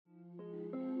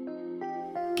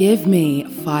Give me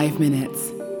 5 minutes.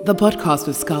 The podcast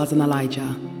with Scars and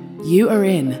Elijah. You are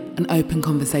in an open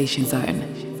conversation zone.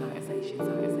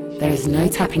 There is no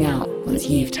tapping out once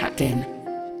you've tapped in.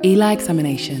 Eli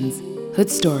examinations,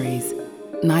 hood stories,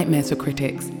 nightmares for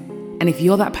critics. And if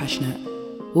you're that passionate,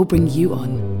 we'll bring you on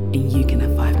and you can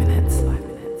have 5 minutes. 5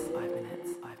 minutes, 5 minutes,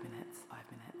 5 minutes, 5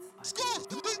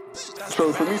 minutes.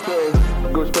 So for me to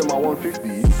go spend my 150,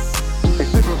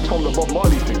 it's different from the Bob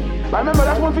Marley thing. Like, remember,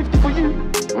 that's 150 for you.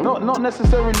 Not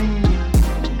necessarily.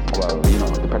 Well,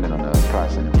 depending on the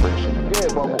price and inflation.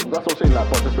 Yeah, but that's what I'm saying. Like,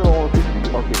 but to spend on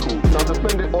 150, okay, cool. Now to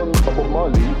spend it on Bob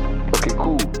Marley, okay,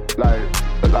 cool. Like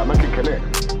man can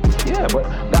connect. Yeah, but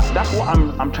that's what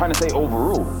I'm trying to say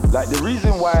overall. Like, the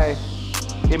reason why,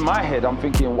 in my head, I'm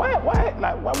thinking, why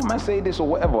would man say this or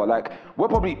whatever? Like, we're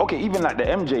probably even like the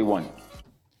MJ one.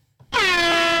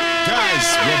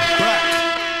 Guys, we're back.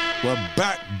 We're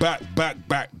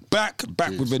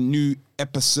back with a new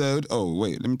episode. Oh,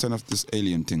 wait, let me turn off this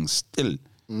alien thing still.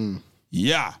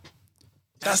 Yeah.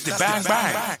 That's the bang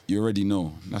bang. You already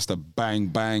know. That's the bang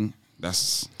bang.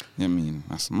 That's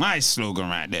my slogan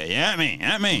right there. Yeah, I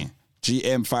mean.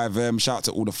 GM5M, shout out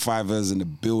to all the fivers in the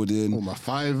building. All my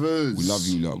fivers. We love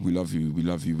you, lot. We love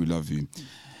you.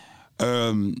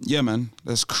 Yeah, man.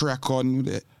 Let's crack on with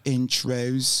the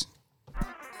intros.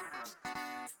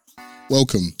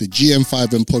 Welcome. The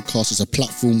GM5M podcast is a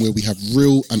platform where we have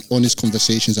real and honest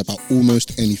conversations about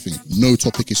almost anything. No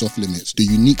topic is off limits. The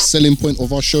unique selling point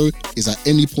of our show is at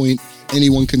any point,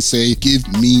 anyone can say, give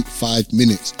me 5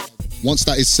 minutes. Once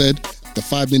that is said, the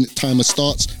 5-minute timer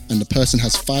starts and the person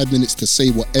has 5 minutes to say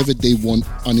whatever they want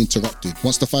uninterrupted.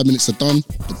 Once the 5 minutes are done,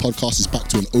 the podcast is back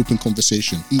to an open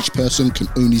conversation. Each person can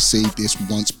only say this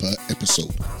once per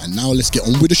episode. And now let's get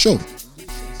on with the show.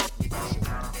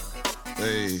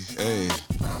 Hey.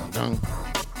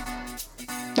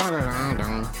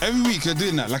 Every week you're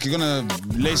doing that, like you're gonna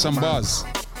lay some bars.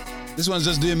 This one's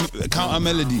just doing counter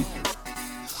melody.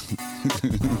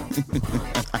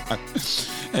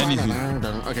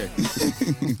 Anywho. Okay.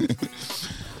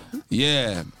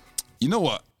 Yeah. You know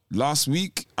what? Last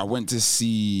week I went to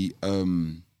see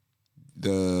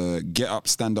the Get Up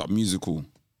Stand Up musical.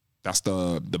 That's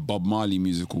the Bob Marley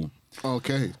musical.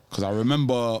 Okay. Because I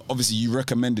remember, obviously, you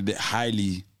recommended it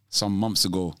highly some months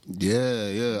ago.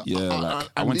 Yeah. Yeah,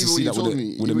 I went to see that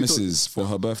with the missus for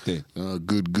her birthday.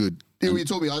 Good. Even when you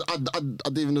told me, I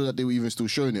didn't even know that they were even still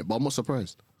showing it, but I'm not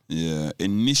surprised. Yeah,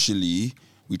 initially,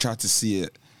 we tried to see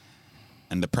it,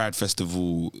 and the Pride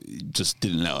Festival just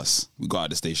didn't let us. We got out of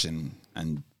the station,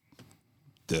 and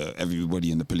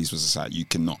everybody in the police was just like, you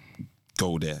cannot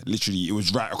go there. Literally, it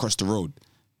was right across the road.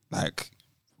 Like,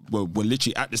 we're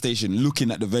literally at the station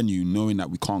looking at the venue, knowing that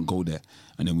we can't go there,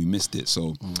 and then we missed it.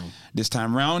 So this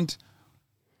time round,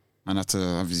 I had to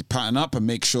obviously pattern up and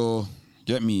make sure,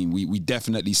 you get me, we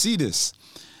definitely see this.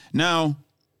 Now,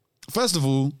 first of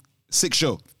all, sick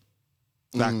show.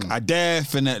 Like, I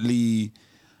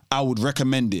would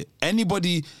recommend it.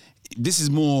 Anybody, this is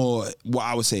more what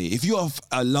I would say. If you're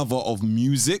a lover of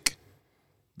music,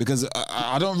 because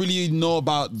I don't really know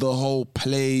about the whole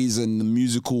plays and the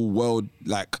musical world.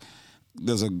 Like,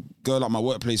 there's a girl at my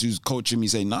workplace who's coaching me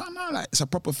saying, no, like, it's a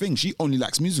proper thing. She only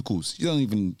likes musicals. She don't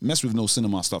even mess with no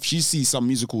cinema stuff. She sees some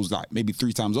musicals like maybe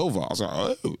 3 times over. I was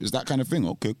like, oh, is that kind of thing?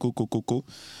 Okay, cool.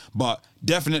 But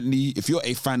definitely, if you're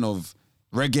a fan of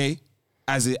reggae,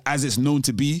 as it's known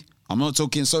to be, I'm not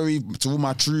talking, sorry to all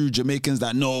my true Jamaicans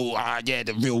that know,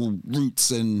 the real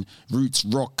roots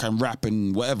rock and rap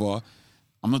and whatever.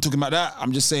 I'm not talking about that.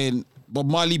 I'm just saying Bob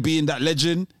Marley being that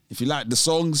legend, if you like the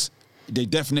songs, they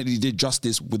definitely did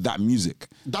justice with that music.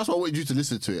 That's why I wanted you to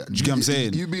listen to it. Do you get what I'm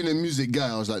saying? You being a music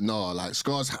guy, I was like, no, like,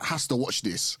 Scars has to watch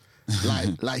this.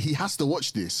 Like he has to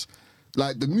watch this.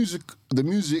 Like, the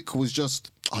music was just,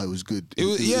 it was good.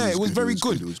 It was very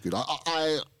good. It was good.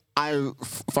 I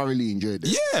thoroughly enjoyed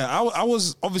it. Yeah, I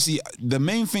was, obviously, the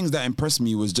main things that impressed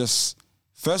me was just,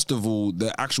 first of all,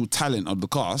 the actual talent of the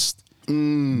cast.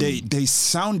 They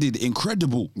sounded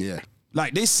incredible. Yeah.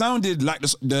 Like, they sounded like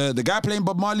the guy playing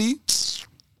Bob Marley.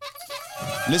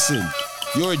 Listen,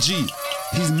 you're a G.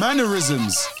 His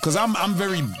mannerisms, because I'm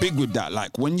very big with that.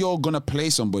 Like, when you're gonna play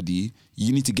somebody,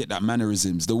 you need to get that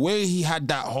mannerisms. The way he had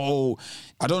that whole,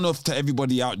 I don't know if to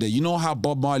everybody out there, you know how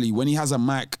Bob Marley, when he has a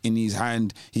mic in his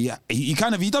hand, he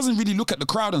doesn't really look at the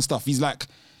crowd and stuff. He's like,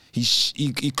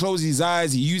 he closes his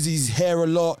eyes. He uses his hair a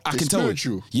lot. I can tell.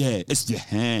 Yeah, it's the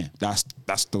hair. That's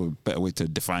the better way to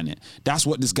define it. That's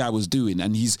what this guy was doing,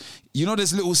 and he's, you know,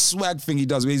 this little swag thing he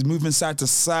does where he's moving side to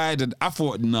side, and I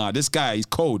thought, nah, this guy is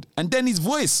cold. And then his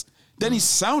voice, then he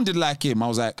sounded like him. I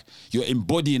was like, you're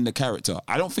embodying the character.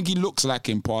 I don't think he looks like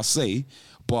him per se,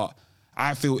 but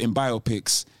I feel in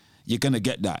biopics, you're gonna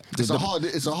get that. It's a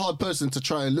hard person to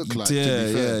try and look like. Yeah, to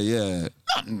be fair. yeah.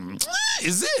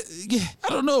 Is it? Yeah, I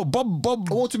don't know. Bob.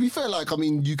 Well, to be fair, like, I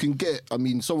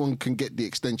mean, someone can get the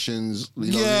extensions.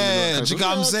 You know Yeah, what I mean? do you get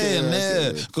what I'm saying?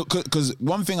 Okay. Yeah. Because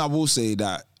one thing I will say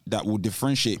that will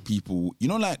differentiate people, you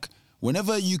know, like,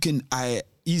 whenever you can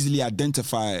easily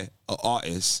identify an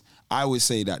artist, I always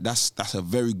say that's a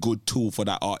very good tool for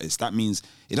that artist. That means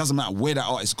it doesn't matter where that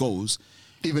artist goes.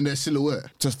 Even their silhouette.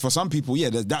 For some people,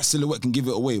 yeah, that silhouette can give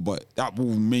it away, but that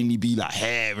will mainly be like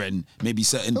hair and maybe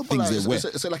certain things like, they wear.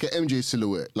 So like an MJ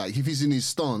silhouette. Like, if he's in his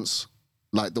stance,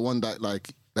 like the one that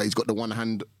he's got the one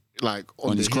hand like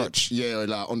on his hip, crutch. Yeah,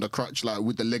 like on the crutch, like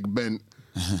with the leg bent.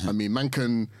 I mean, man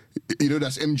can,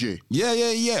 that's MJ.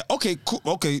 Yeah. Okay, cool.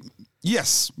 Okay.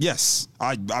 Yes.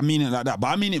 I mean it like that, but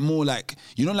I mean it more like,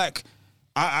 you know, like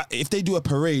if they do a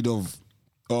parade of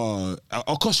a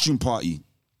costume party.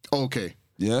 Okay.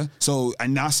 Yeah. So,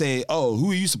 and I say, oh,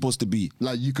 who are you supposed to be?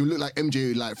 Like, you can look like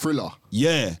MJ, like Thriller.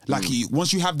 Yeah. Like,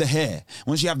 once you have the hair,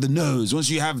 once you have the nose, once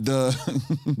you have the...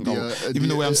 even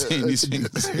the way I'm saying these things.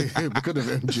 Because of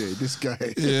MJ, this guy.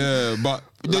 Yeah, but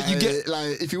like, you get...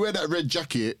 Like, if you wear that red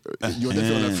jacket, you're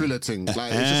definitely on a Thriller thing.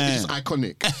 Like, it's just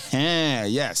iconic.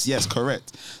 Yes,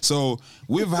 correct. So,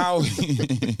 with how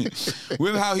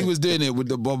he was doing it with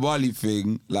the Bob Marley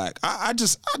thing, like, I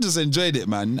just enjoyed it,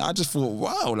 man. I just thought,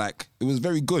 wow, like, it was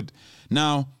very good.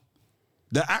 Now,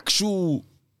 the actual,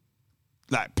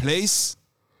 like, place,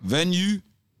 venue,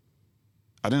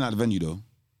 I didn't like the venue, though.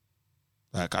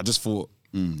 Like, I just thought,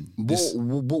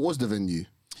 What was the venue?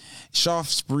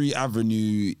 Shaftesbury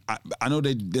Avenue. I know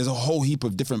there's a whole heap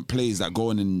of different plays that go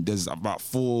on, and there's about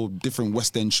 4 different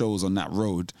West End shows on that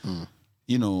road.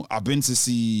 You know, I've been to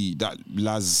see that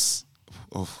Les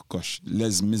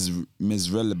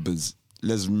Miserables.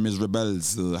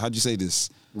 How do you say this?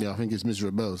 Yeah, I think it's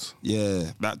Miserables.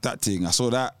 Yeah, that thing. I saw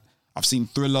that. I've seen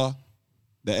Thriller,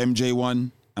 the MJ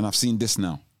one, and I've seen this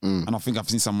now. And I think I've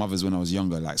seen some others when I was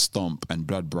younger, like Stomp and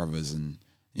Blood Brothers, and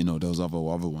you know those other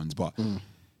ones. But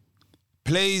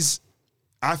plays,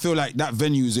 I feel like that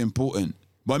venue is important.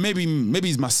 But maybe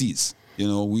it's my seats. You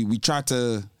know, we try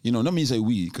to, you know, not me say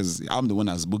we, because I'm the one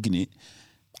that's booking it.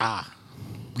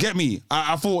 Get me?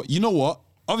 I thought, you know what?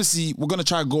 Obviously, we're gonna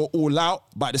try to go all out,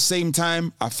 but at the same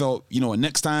time, I felt, you know,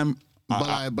 next time.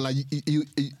 But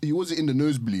you wasn't in the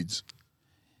nosebleeds.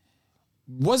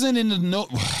 It wasn't in the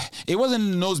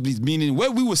nosebleeds, meaning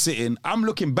where we were sitting, I'm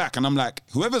looking back and I'm like,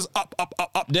 whoever's up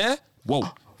there, whoa.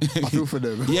 I feel for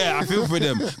them. Yeah, I feel for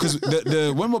them. Because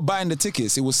when we're buying the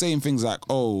tickets, it was saying things like,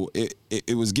 oh,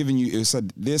 it was giving you, it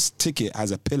said, this ticket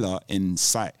has a pillar in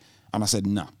sight. And I said,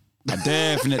 nah, I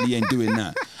definitely ain't doing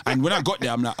that. And when I got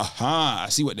there, I'm like, I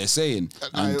see what they're saying.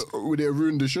 Would they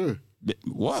ruin the show?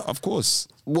 What? Of course.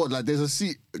 What, like there's a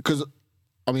seat? Because,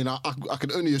 I mean, I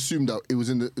can only assume that it was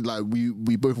in the, like,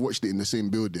 we both watched it in the same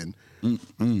building.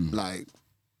 Like,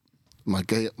 my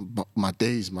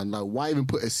days, man. Like, why even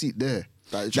put a seat there?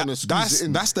 Like, trying to squeeze it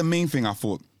in. That's the main thing I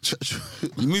thought.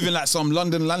 You're moving like some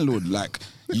London landlord, like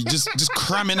you just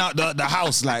cramming out the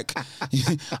house, like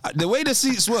the way the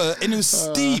seats were, and it was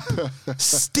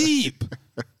steep.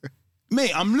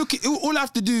 Mate, I'm looking. All I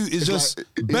have to do is just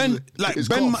bend,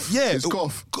 it's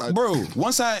cough. Bro.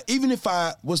 Even if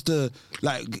I was to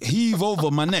like heave over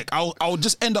my neck, I'll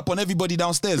just end up on everybody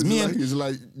downstairs. It's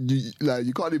like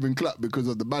you can't even clap because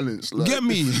of the balance. Like. Get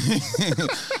me,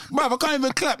 bro. I can't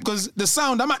even clap because the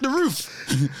sound. I'm at the roof.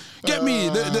 Get me,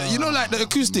 you know, like the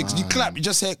acoustics. Man. You clap, you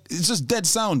just hear it's just dead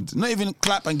sound. Not even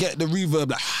clap and get the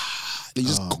reverb. Like they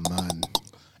just. Man.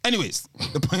 Anyways,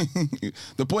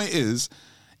 the point is.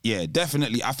 Yeah,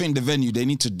 definitely. I think the venue, they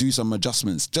need to do some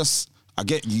adjustments. I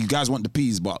get you guys want the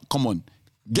peas, but come on.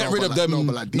 Get rid of them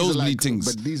nosebleed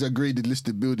things. But these are graded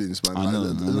listed buildings, man. I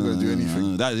know, they're not going to do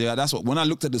anything. That's what, when I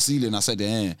looked at the ceiling, I said,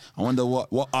 I wonder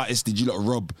what artist did you lot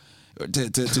rob to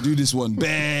do this one?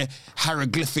 Bare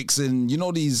hieroglyphics and, you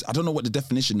know, these, I don't know what the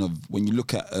definition of when you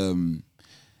look at kind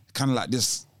of like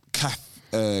this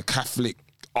Catholic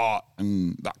art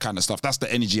and that kind of stuff. That's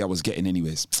the energy I was getting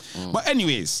anyways. But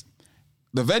anyways,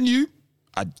 the venue,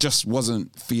 I just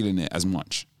wasn't feeling it as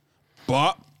much.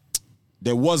 But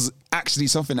there was actually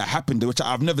something that happened which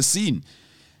I've never seen.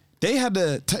 They had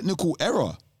a technical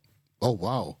error. Oh,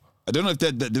 wow. I don't know if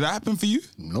did that happen for you?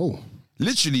 No.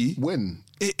 Literally. When?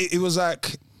 It was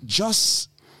like just,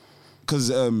 because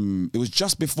it was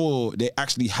just before they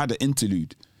actually had an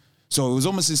interlude. So it was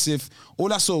almost as if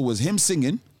all I saw was him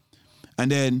singing and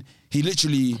then he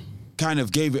literally kind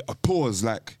of gave it a pause,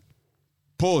 like,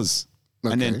 pause.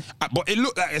 Okay. And then, but it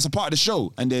looked like it's a part of the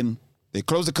show. And then they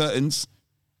close the curtains,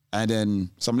 and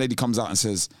then some lady comes out and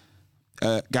says,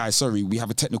 guys, sorry, we have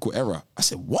a technical error. I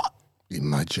said, what?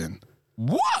 Imagine.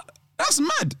 What? That's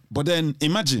mad. But then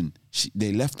imagine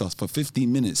they left us for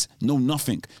 15 minutes, no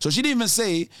nothing. So she didn't even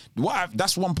say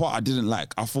that's one part I didn't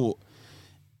like. I thought,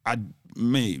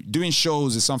 doing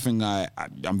shows is something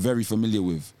I'm very familiar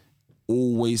with.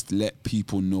 Always let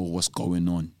people know what's going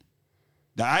on.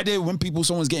 The idea when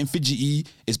someone's getting fidgety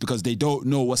is because they don't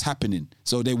know what's happening,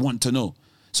 so they want to know.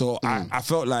 So I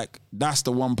felt like that's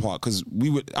the one part, because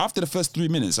after the first 3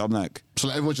 minutes, I'm like, so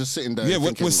like everyone's just sitting there. Yeah,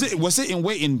 thinking, we're sitting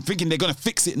waiting, thinking they're gonna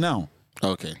fix it now.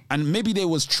 Okay. And maybe they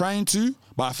was trying to,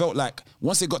 but I felt like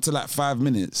once it got to like 5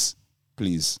 minutes,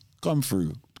 please come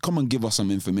through. Come and give us some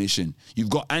information. You've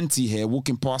got Auntie here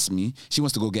walking past me. She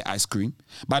wants to go get ice cream.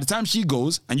 By the time she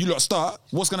goes and you lot start,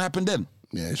 what's gonna happen then?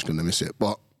 Yeah, she's gonna miss it.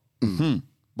 But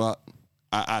But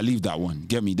I leave that one.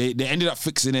 Get me? They ended up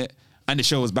fixing it, and the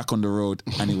show was back on the road,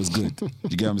 and it was good.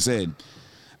 You get what I'm saying?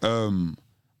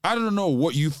 I don't know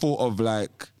what you thought of,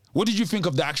 like, what did you think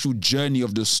of the actual journey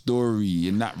of the story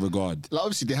in that regard? like,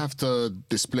 obviously they have to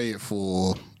display it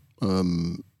for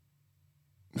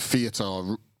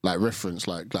theatre like reference,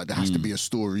 like there has to be a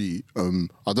story.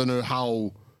 I don't know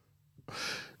how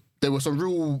there were some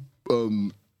real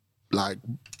like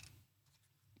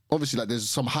obviously like there's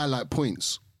some highlight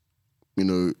points, you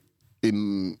know,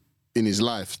 in his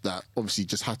life that obviously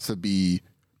just had to be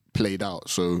played out.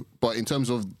 So, but in terms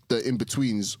of the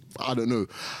in-betweens, I don't know.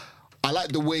 I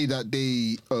like the way that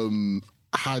they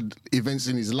had events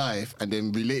in his life and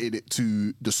then related it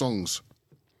to the songs.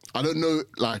 I don't know,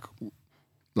 like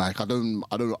I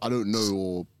don't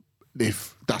know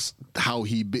if that's how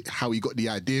he got the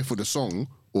idea for the song,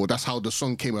 or that's how the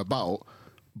song came about.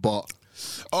 But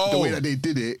the way that they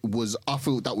did it I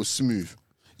felt that was smooth.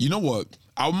 You know what?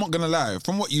 I'm not gonna lie.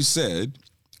 From what you said,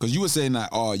 because you were saying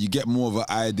that, you get more of an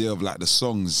idea of like the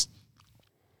songs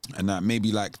and that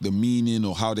maybe like the meaning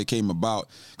or how they came about.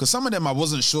 Because some of them I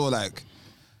wasn't sure. Like,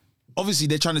 obviously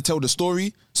they're trying to tell the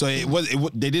story, so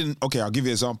they didn't. Okay, I'll give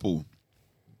you an example.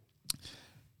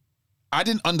 I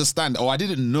didn't understand, or I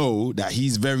didn't know that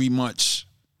he's very much,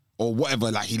 or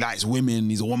whatever, like he likes women,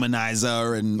 he's a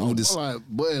womanizer and all this.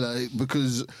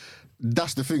 Because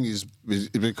that's the thing is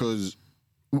because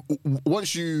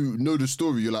once you know the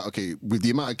story, you're like, okay, with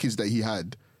the amount of kids that he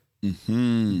had,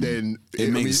 then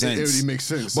it makes sense. It already makes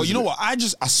sense. But you know what? I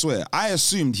swear, I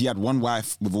assumed he had one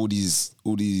wife with all these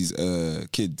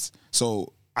kids.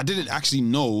 So I didn't actually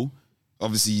know.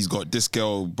 Obviously, he's got this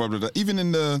girl, blah, blah, blah. Even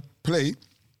in the play,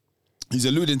 he's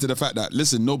alluding to the fact that,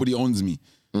 listen, nobody owns me.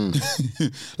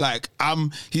 Like,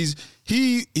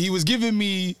 he was giving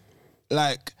me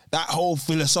like that whole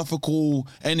philosophical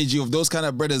energy of those kind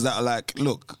of brothers that are like,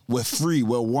 look, we're free,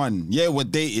 we're one. Yeah, we're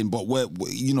dating, but we're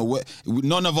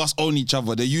none of us own each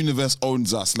other. The universe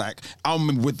owns us. Like,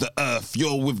 I'm with the earth,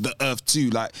 you're with the earth too.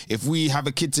 Like, if we have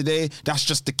a kid today, that's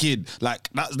just the kid. Like,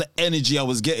 that's the energy I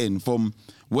was getting from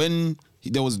when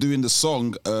they was doing the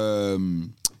song, not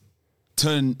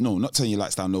Turn Your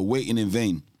Lights Down, no, Waiting in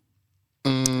Vain.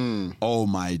 Oh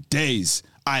my days.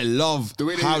 I love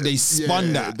how they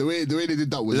spun that. The way they did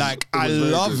that was like, I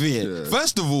love it. Yeah.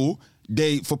 First of all,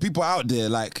 for people out there,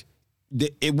 like,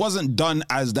 it wasn't done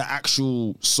as the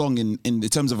actual song in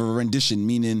terms of a rendition,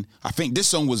 meaning I think this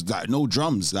song was like no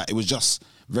drums. Like, it was just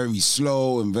very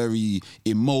slow and very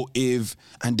emotive.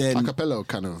 And then a cappella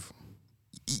kind of.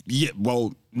 Yeah,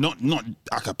 well, not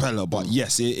a cappella, but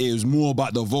yes, it was more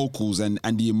about the vocals and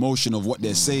the emotion of what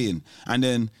they're saying. And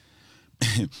then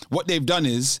what they've done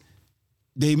is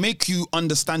they make you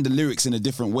understand the lyrics in a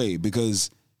different way, because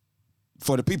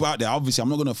for the people out there, obviously I'm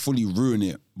not going to fully ruin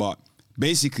it, but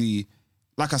basically,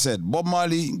 like I said, Bob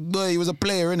Marley, he was a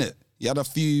player, innit? He had a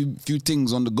few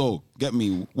things on the go. Get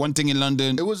me? One thing in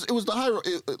London. It was the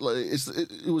hierarchy.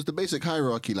 It was the basic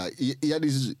hierarchy. Like he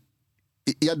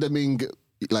had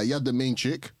the main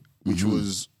chick, which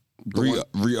was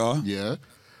Rita. Yeah,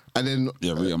 and then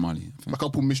Rita Marley. A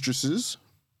couple mistresses.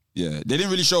 Yeah, they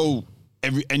didn't really show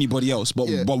anybody else, but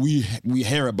we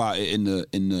hear about it in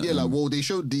the they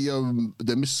showed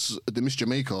the Miss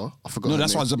Jamaica. I forgot. No,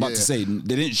 that's what I was about to say.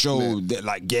 They didn't show that,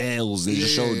 like, girls. They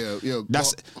just showed.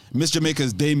 That's Miss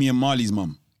Jamaica's Damian Marley's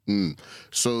mum.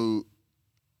 So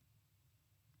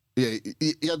he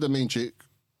had the main chick,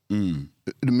 the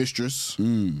mistress,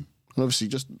 and obviously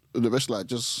just the rest, like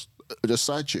just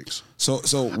side chicks. So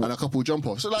and a couple jump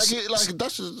offs. So like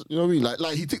that's just, you know what I mean?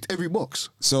 Like he ticked every box.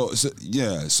 So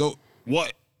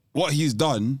what he's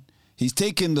done, he's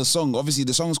taken the song. Obviously,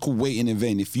 the song's called "Waiting in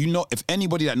Vain." If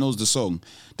anybody that knows the song,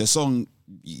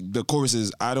 the chorus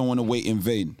is, "I don't want to wait in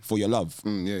vain for your love."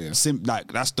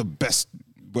 Like, that's the best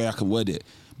way I can word it.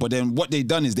 But then what they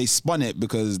done is they spun it,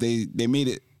 because they made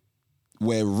it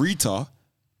where Rita.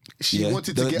 She Yeah,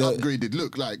 wanted to get upgraded.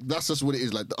 Look, like that's just what it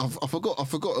is. Like I forgot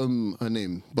her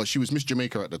name, but she was Miss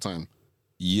Jamaica at the time.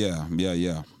 Yeah.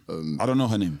 I don't know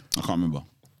her name. I can't remember.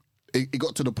 It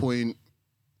got to the point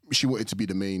she wanted to be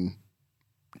the main,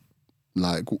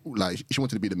 like she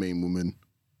wanted to be the main woman.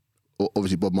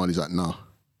 Obviously, Bob Marley's like, nah.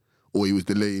 Or he was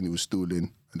delaying, he was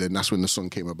stalling. And then that's when the song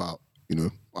came about, you know,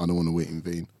 I don't want to wait in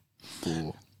vain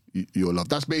for your love.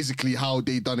 That's basically how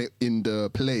they done it in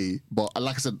the play. But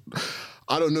like I said,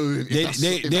 I don't know if that's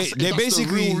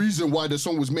basically the real reason why the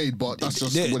song was made, but that's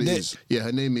just what it is. Yeah,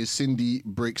 her name is Cindy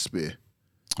Breakspear.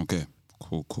 Okay,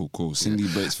 cool. Cindy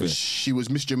Breakspear. She was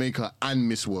Miss Jamaica and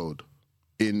Miss World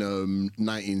in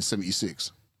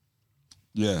 1976.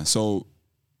 Yeah, so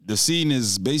the scene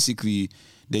is basically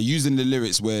they're using the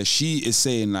lyrics where she is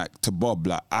saying like to Bob,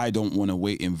 like, I don't want to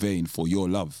wait in vain for your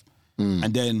love.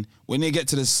 And then when they get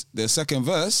to the second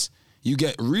verse, you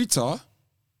get Rita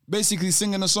basically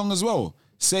singing a song as well,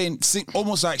 sing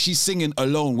almost like she's singing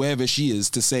alone wherever she is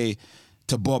to say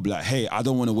to Bob like, hey, I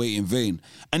don't want to wait in vain.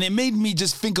 And it made me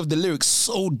just think of the lyrics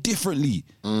so differently,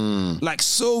 like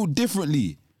so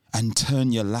differently. And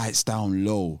turn your lights down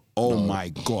low. Oh my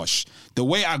gosh. The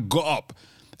way I got up,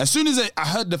 as soon as I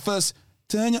heard the first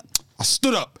I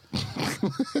stood up.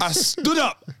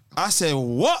 I said,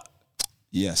 what?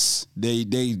 Yes.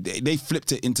 They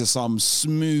flipped it into some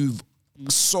smooth,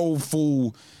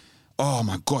 soulful, oh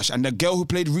my gosh. And the girl who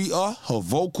played Rita, her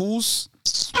vocals,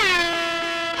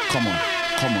 come on.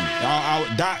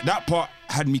 That part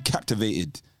had me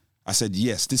captivated. I said,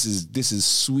 yes, this is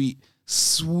sweet.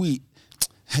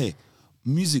 Hey,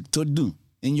 music to do.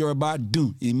 In Yoruba,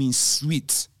 do. It means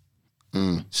sweet.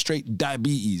 Straight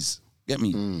diabetes. Get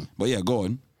me? But yeah, go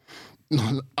on.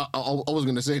 No, I wasn't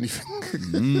going to say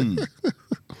anything.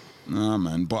 Nah,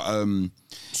 man. But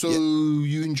so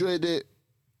you enjoyed it?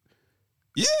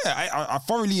 Yeah, I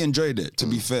thoroughly enjoyed it, to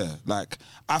be fair. Like,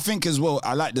 I think as well,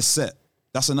 I like the set.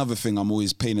 That's another thing I'm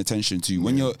always paying attention to.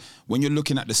 When you're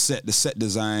looking at the set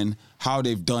design, how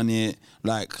they've done it,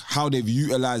 like how they've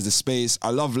utilized the space. I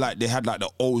love like they had like the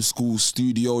old school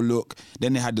studio look.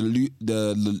 Then they had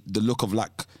the look of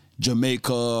like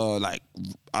Jamaica, like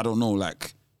I don't know,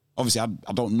 like obviously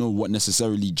I don't know what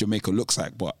necessarily Jamaica looks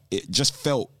like, but it just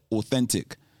felt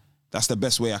authentic. That's the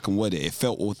best way I can word it. It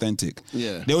felt authentic.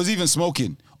 Yeah. There was even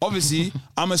smoking. Obviously,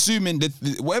 I'm assuming that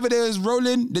whatever there is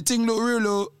rolling, the thing look real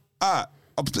low.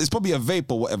 It's probably a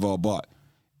vape or whatever, but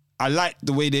I like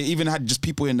the way they even had just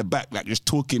people in the back, like just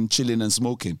talking, chilling and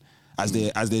smoking as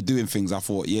they're doing things. I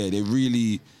thought, yeah, they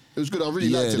really... It was good. I really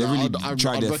liked it. They really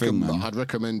tried their thing, man. I'd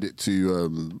recommend it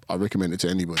to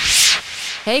anybody.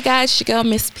 Hey guys, it's your girl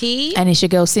Miss P. And it's your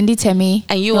girl Cindy Temi.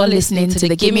 And you are listening to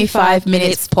the Gimme 5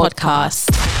 Minutes podcast.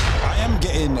 I am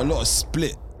getting a lot of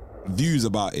split views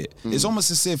about it. It's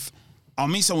almost as if I'll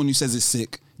meet someone who says it's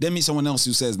sick, then meet someone else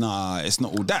who says, nah, it's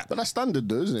not all that. But that's standard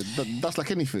though, isn't it? That's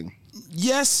like anything.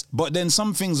 Yes, but then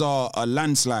some things are a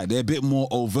landslide. They're a bit more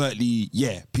overtly,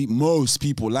 most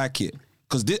people like it.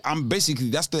 Because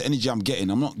that's the energy I'm getting.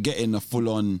 I'm not getting a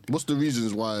full-on... What's the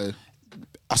reasons why?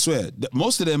 I swear,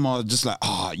 most of them are just like,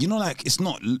 like, it's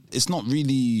not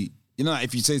really... You know, like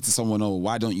if you say to someone, oh,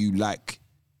 why don't you like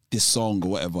this song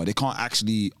or whatever, they can't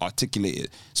actually articulate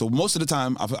it. So most of the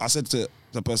time, I said to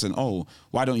the person, oh,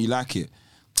 why don't you like it?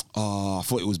 Oh, I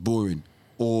thought it was boring.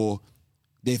 Or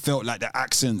they felt like the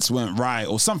accents weren't right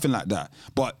or something like that.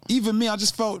 But even me, I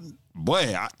just felt...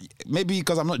 Boy, maybe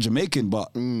because I'm not Jamaican,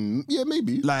 but yeah,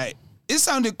 maybe. Like it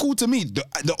sounded cool to me.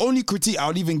 The only critique I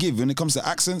would even give when it comes to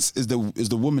accents is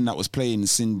the woman that was playing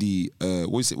Cindy.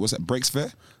 What's that?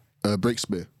 Breakspear.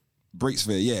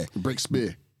 Breakspear, yeah.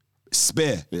 Breakspear.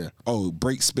 Spear. Yeah. Oh,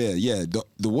 Breakspear. Yeah.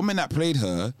 The woman that played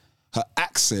her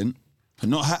accent,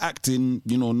 not her acting,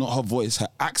 not her voice. Her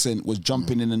accent was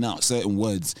jumping in and out certain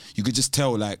words. You could just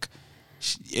tell like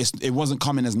it wasn't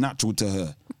coming as natural to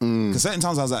her. Because certain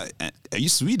times I was like, are you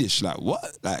Swedish? Like,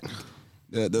 what? Like,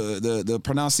 the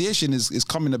pronunciation is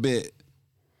coming a bit...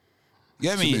 You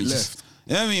get me? It's a bit left.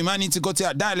 You know what I mean? Man, need to go to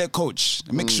that dialect coach.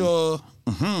 Make sure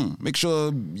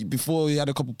before you had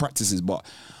a couple practices. But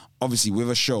obviously with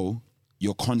a show,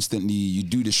 you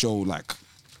do the show like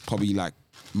probably like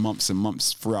months and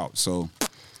months throughout. So,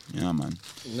 yeah, man.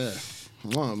 Yeah.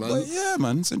 Wow, man. But yeah,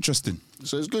 man, it's interesting.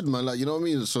 So it's good, man. Like, you know what I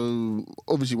mean? So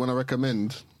obviously when I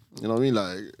recommend... You know what I mean?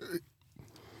 Like,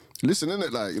 listen,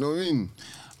 innit? Like, you know what I mean?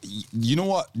 You know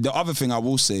what? The other thing I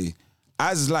will say,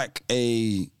 as like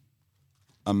a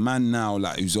man now,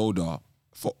 like who's older,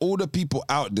 for all the people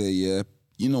out there, yeah,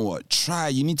 you know what?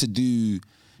 You need to do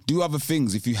other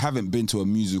things if you haven't been to a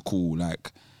musical.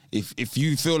 Like, if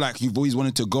you feel like you've always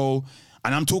wanted to go,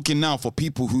 And I'm talking now for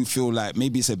people who feel like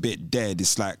maybe it's a bit dead.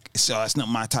 It's like, it's not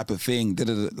my type of thing.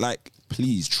 Like,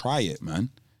 please try it, man.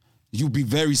 You'll be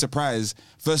very surprised,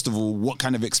 first of all, what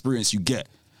kind of experience you get.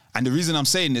 And the reason I'm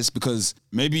saying this, because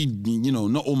maybe, you know,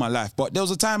 not all my life, but there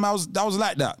was a time I was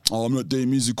like that. Oh, I'm not doing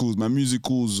musicals. My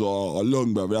musicals are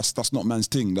long, bro. That's not man's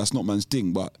thing. That's not man's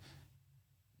thing. But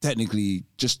technically,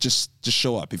 just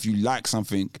show up. If you like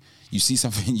something, you see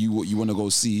something you want to go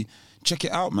see, check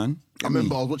it out, man. I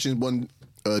remember I was watching one,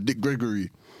 Dick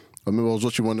Gregory. I remember I was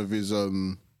watching one of his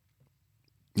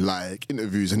like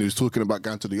interviews, and he was talking about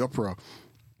going to the opera.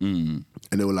 And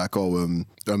they were like, for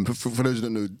those who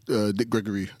don't know, Dick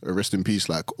Gregory, rest in peace,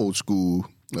 like old school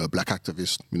black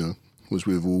activist, you know, was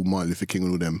with all Martin Luther King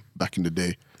and all them back in the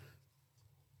day.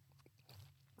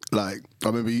 Like, I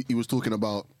remember he was talking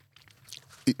about,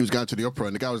 he was going to the opera,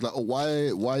 and the guy was like, oh,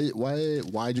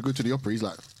 why'd you go to the opera? He's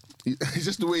like, it's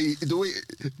just the way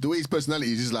his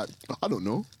personality is just like, I don't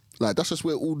know. Like, that's just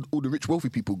where all the rich, wealthy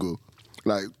people go.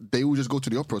 Like, they all just go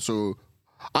to the opera, so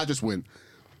I just went.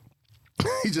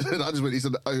 I just went. He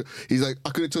said, he's like, I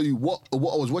couldn't tell you what I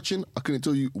was watching. I couldn't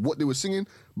tell you what they were singing,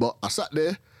 but I sat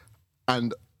there,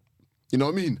 and you know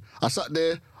what I mean. I sat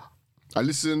there, I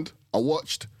listened, I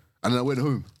watched, and then I went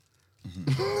home.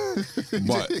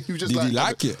 But he was just did he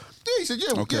like it? Yeah, he said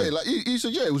yeah. Okay. Yeah, like he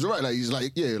said yeah, it was alright. Like he's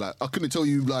like yeah, like I couldn't tell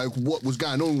you like what was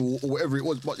going on or whatever it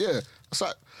was, but yeah, I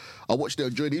sat, I watched it,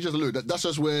 enjoyed it. He just look. That's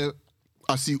just where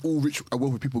I see all rich and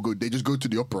wealthy people go. They just go to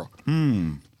the opera.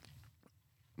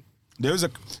 There is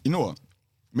you know what?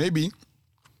 Maybe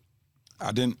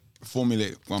I didn't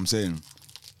formulate what I'm saying.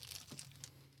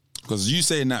 Because you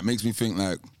saying that makes me think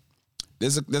like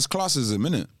there's classism,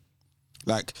 innit?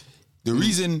 Like the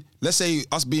reason, let's say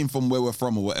us being from where we're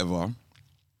from or whatever,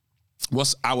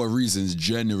 what's our reasons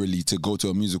generally to go to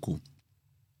a musical?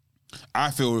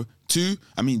 I feel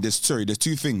there's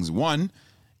two things. One,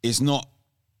 it's not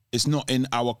in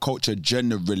our culture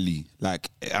generally. Like,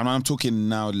 and I'm talking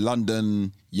now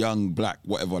London, young, black,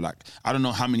 whatever. Like, I don't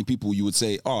know how many people you would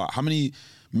say, oh, how many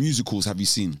musicals have you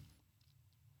seen?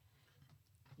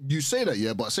 You say that,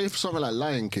 yeah, but say for something like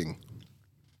Lion King,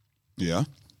 Yeah.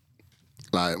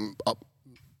 like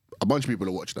a bunch of people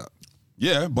have watched that.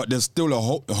 Yeah, but there's still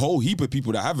a whole heap of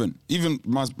people that haven't. Even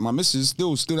my missus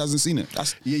still hasn't seen it.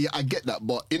 Yeah, I get that,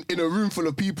 but in a room full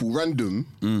of people,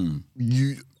 random,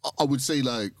 I would say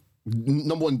like,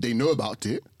 number one, they know about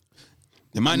it.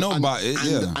 They might know about it,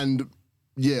 yeah. And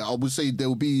yeah, I would say there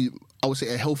will be, I would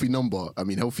say a healthy number. I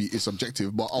mean, healthy is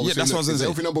subjective, but I would say that's what I was gonna there's a say.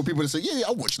 healthy number of people that say, yeah,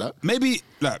 I'll watch that. Maybe,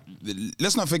 like,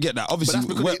 let's not forget that. Obviously,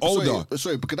 we're older.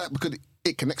 Sorry, because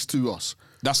it connects to us.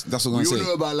 That's what I'm We saying. all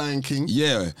know about Lion King.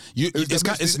 Yeah,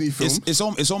 Disney film.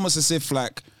 it's almost as if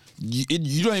like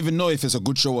you don't even know if it's a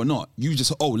good show or not. You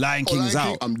just Lion King is Lion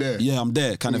out. King, I'm there. Yeah, I'm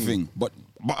there, kind of thing. But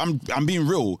I'm being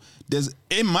real.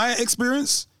 In my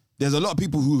experience, there's a lot of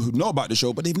people who know about the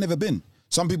show, but they've never been.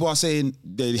 Some people are saying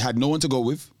they had no one to go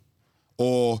with,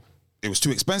 or it was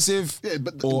too expensive. Yeah,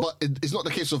 but it's not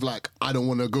the case of like I don't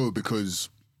want to go because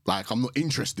like I'm not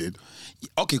interested.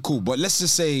 Okay, cool. But let's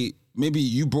just say maybe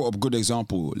you brought up a good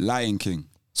example, Lion King.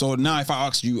 So now if I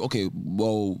ask you, okay,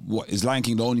 well, what is Lion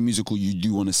King the only musical you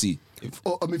do want to see?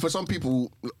 I mean, for some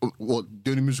people,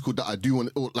 the only musical that I do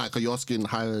want, or like, are you asking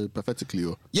hypothetically?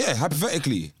 Or? Yeah,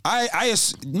 hypothetically.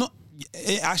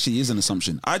 It actually is an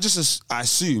assumption. I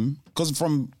assume, because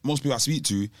from most people I speak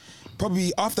to,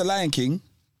 probably after Lion King,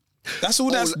 that's all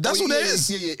there is.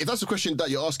 Yeah. If that's the question that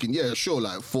you're asking, yeah, sure.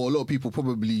 Like for a lot of people,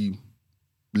 probably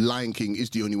Lion King is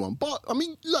the only one. But I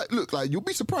mean, like, look, like you'll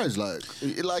be surprised. Like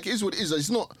it is what it is. It's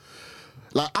not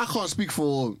like I can't speak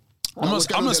for. I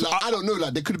don't know.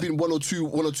 Like there could have been one or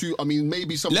two. I mean,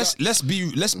 maybe some. Let's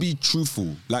be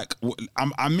truthful. Like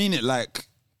I mean it. Like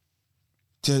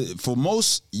for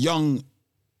most young,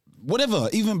 whatever,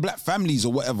 even black families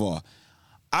or whatever.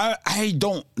 I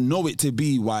don't know it to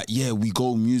be why, yeah, we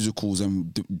go musicals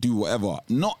and do whatever.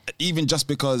 Not even just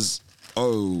because,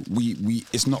 we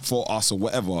it's not for us or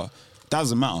whatever.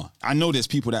 Doesn't matter. I know there's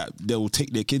people that they will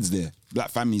take their kids there, black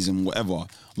families and whatever.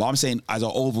 But I'm saying as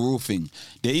an overall thing,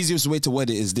 the easiest way to word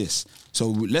it is this. So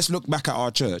let's look back at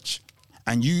our church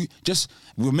and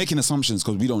we're making assumptions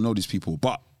because we don't know these people.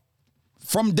 But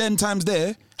from then times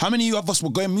there, how many of us were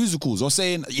going musicals or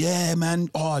saying, yeah, man,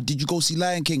 did you go see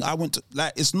Lion King? I went to,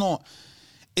 like, it's not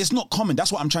common.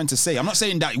 That's what I'm trying to say. I'm not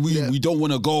saying that we don't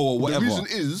want to go or whatever. The reason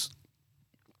is,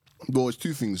 well, it's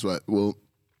two things, right? Well,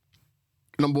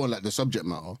 number one, like the subject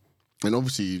matter, and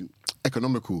obviously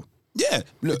economical. Yeah,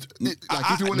 look,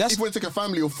 if you want to take a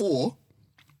family of 4.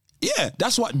 Yeah,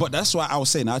 that's why I was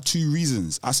saying I had 2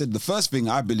 reasons. I said the first thing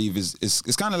I believe is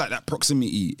it's kind of like that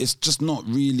proximity. It's just not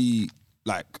really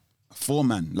like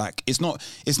 4-man. Like it's not.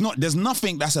 There's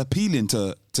nothing that's appealing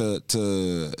to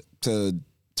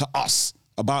us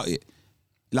about it.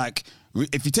 Like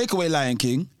if you take away Lion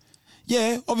King,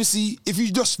 yeah, obviously if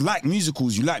you just like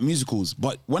musicals, you like musicals.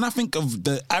 But when I think of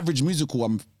the average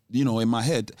musical, in my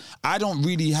head, I don't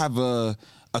really have a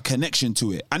connection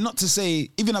to it. And not to say,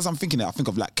 even as I'm thinking it, I think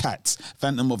of like Cats,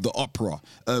 Phantom of the Opera,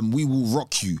 We Will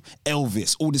Rock You,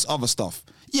 Elvis, all this other stuff.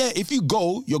 Yeah, if you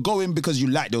go, you're going because you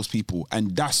like those people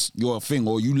and that's your thing,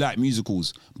 or you like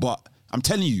musicals. But I'm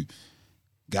telling you,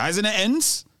 guys in the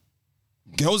ends,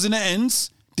 girls in the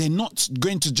ends, they're not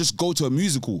going to just go to a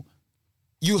musical.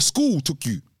 Your school took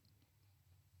you.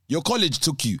 Your college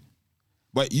took you.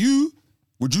 But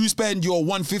would you spend your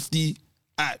 150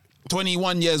 at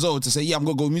 21 years old to say, yeah, I'm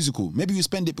going to go musical? Maybe you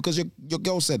spend it because your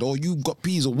girl said, or you got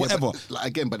peas or whatever.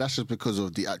 Yeah, but that's just because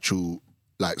of the actual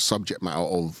like subject matter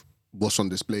of what's on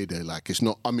display there. Like, it's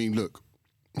not, I mean, look,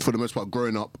 for the most part,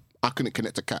 growing up, I couldn't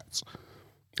connect to Cats.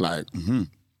 Like,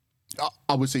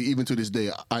 I would say even to this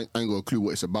day, I ain't got a clue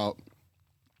what it's about.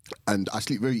 And I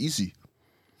sleep very easy.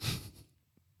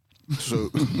 So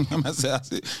I'm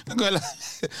going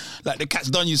like the Cat's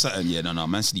done you something. Yeah, no,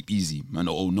 man, sleep easy. Man,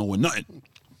 oh no, we're nothing.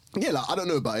 Yeah, like I don't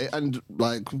know about it, and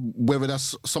like whether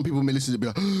that's some people may listen to be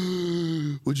like,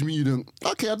 what do you mean you don't?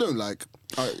 Okay, I don't like.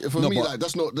 For me, like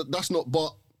that's not.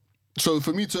 But so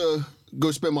for me to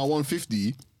go spend my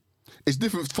 150, it's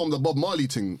different from the Bob Marley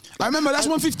thing. I remember that's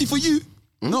 150 for you,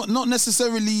 not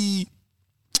necessarily.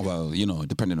 Well,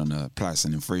 depending on the price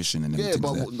and inflation and everything.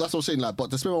 Yeah, but that's what I'm saying. Like, but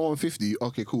to spend my 150,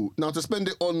 okay, cool. Now to spend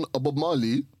it on a Bob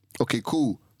Marley, okay,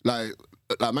 cool. Like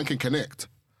man can connect.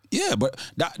 Yeah, but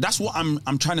that's what I'm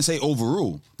trying to say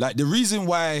overall. Like the reason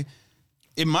why,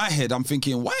 in my head, I'm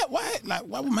thinking, why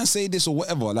would man say this or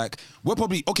whatever? Like we're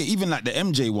probably okay. Even like the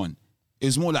MJ one,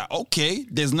 it's more like okay.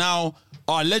 There's now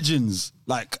our legends.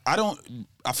 Like I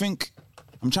think.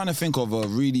 I'm trying to think of a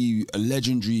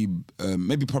legendary,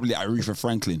 maybe probably Aretha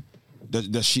Franklin.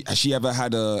 Has she ever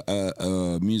had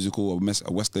a musical,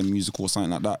 a Western musical or something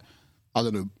like that? I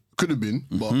don't know. Could have been,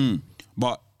 but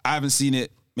but I haven't seen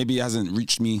it. Maybe it hasn't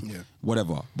reached me. Yeah.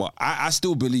 Whatever. But I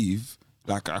still believe,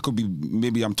 like I could be.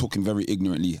 Maybe I'm talking very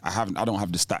ignorantly. I don't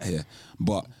have the stat here,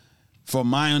 but from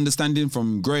my understanding,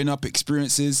 from growing up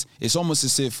experiences, it's almost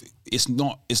as if it's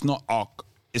not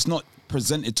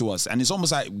presented to us, and it's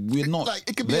almost like we're not. Like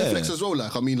it could be a flex as well.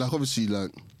 Like I mean, like obviously, like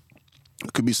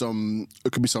it could be some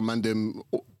man them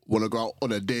want to go out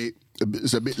on a date.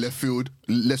 It's a bit left field.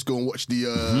 Let's go and watch the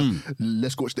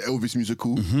Elvis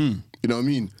musical. You know what I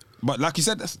mean? But like you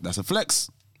said, that's a flex.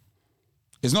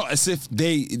 It's not as if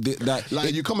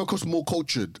you come across more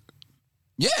cultured.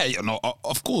 Yeah,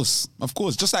 of course.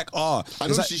 Just like, I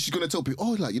know she's gonna tell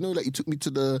people, like you took me to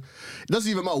the. It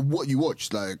doesn't even matter what you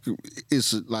watch. Like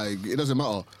it's like it doesn't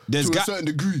matter to a certain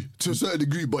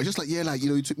degree. But it's just like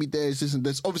you took me there. It's this and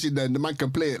this. Obviously, then the man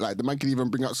can play it. Like the man can even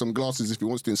bring out some glasses if he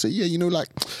wants to and say, like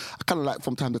I kind of like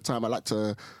from time to time. I like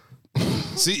to.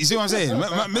 See what I'm saying?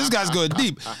 This guy's going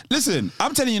deep. Listen,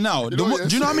 I'm telling you now. Do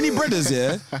you know how many brothers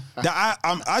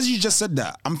that as you just said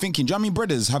that, I'm thinking, do you know how many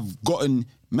brothers have gotten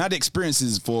mad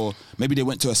experiences for maybe they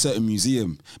went to a certain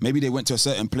museum, maybe they went to a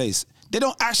certain place. They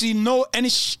don't actually know any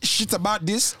shit about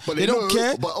this. But they don't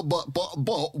care.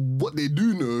 But what they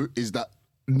do know is that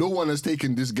no one has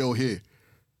taken this girl here.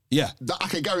 Yeah, that I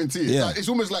can guarantee it. Yeah. Like, it's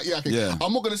almost like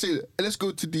I'm not gonna say let's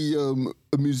go to the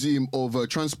museum of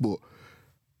transport.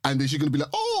 And then she's gonna be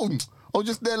like, I was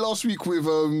just there last week with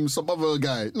some other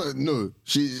guy. No,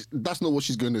 that's not what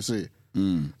she's gonna say.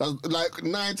 That's like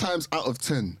 9 times out of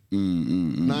 10.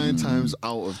 9 times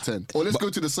out of 10. Or let's go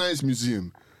to the Science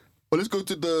Museum. Or let's go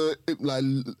to the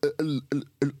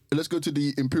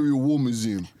Imperial War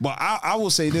Museum. But I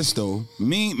will say this though,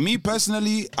 me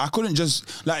personally, I couldn't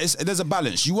just there's a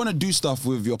balance. You want to do stuff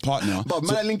with your partner, but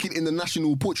man, linking in the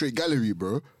National Portrait Gallery,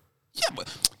 bro. Yeah,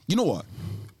 but you know what?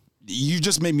 You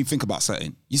just made me think about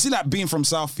something. You see, like being from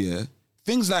South here,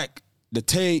 things like the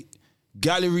Tate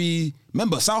Gallery.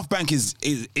 Remember, South Bank is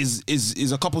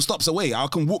a couple stops away. I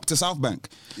can walk to South Bank.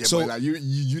 Yeah, so but like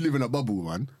you live in a bubble,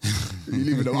 man. You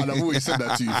live in a bubble. I've always said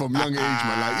that to you from young age,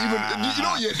 man. Like even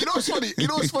you know what's funny? You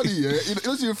know what's funny? Yeah,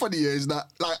 what's even funny is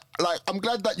that like I'm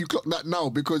glad that you clocked that now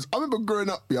because I remember growing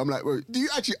up. Yeah, I'm like, wait, do you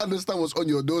actually understand what's on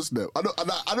your doorstep? I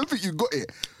don't think you got it.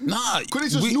 Nah,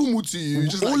 because it's just normal to you.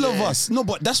 Just all of us. No,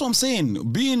 but that's what I'm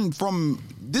saying. Being from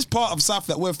this part of South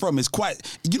that we're from is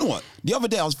quite. You know what? The other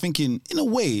day I was thinking, in a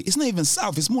way, it's not even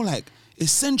South. It's more like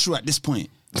it's central at this point.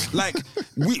 Like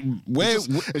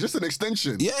It's just an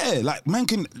extension. yeah, like man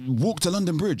can walk to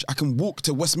London Bridge. I can walk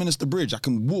to Westminster Bridge. I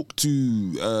can walk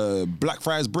to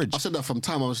Blackfriars Bridge. I said that from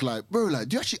time. I was like, bro, like,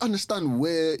 do you actually understand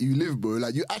where you live, bro?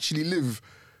 Like, you actually live,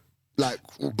 like.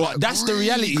 But that's the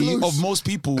really reality close. of most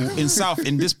people in South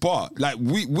in this part. Like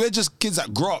we're just kids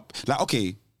that grow up. Like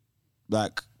okay,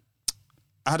 like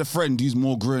I had a friend who's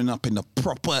more growing up in the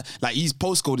proper. Like his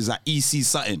postcode is like EC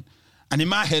something. And in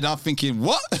my head, I'm thinking,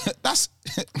 what? That's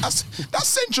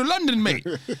central London, mate.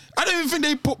 I don't even think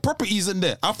they put properties in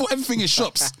there. I thought everything is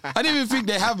shops. I didn't even think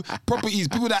they have properties,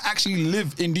 people that actually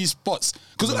live in these spots.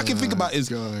 Because all I can think about is,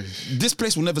 this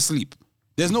place will never sleep.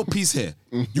 There's no peace here.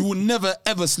 You will never,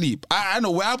 ever sleep. I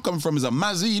know where I'm coming from is a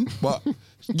Mazine, but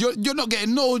you're not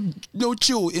getting no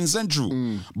chill in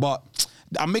Central. But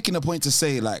I'm making a point to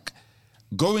say, like,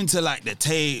 going to, like, the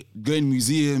Tate, going to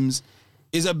museums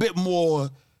is a bit more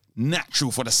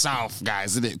natural for the South,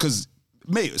 guys, isn't it? Because,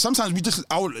 mate, sometimes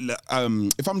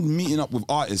if I'm meeting up with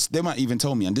artists, they might even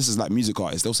tell me, and this is like music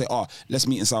artists, they'll say, let's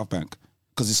meet in South Bank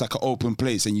because it's like an open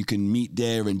place and you can meet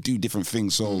there and do different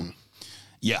things. So,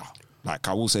 yeah, like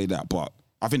I will say that, but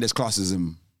I think there's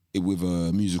classism with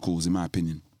musicals, in my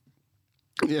opinion.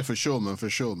 Yeah, for sure, man.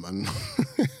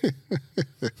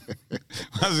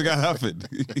 How's it gonna happen?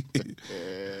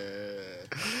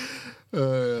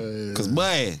 Because,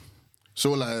 boy.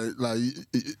 So like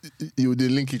you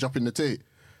did linkage up in the Tate?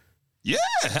 Yeah,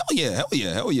 hell yeah.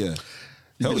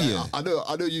 I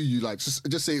know you like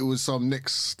just say it was some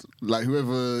next, like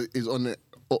whoever is on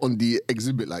the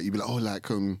exhibit, like you'd be like,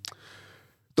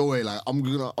 don't worry, like I'm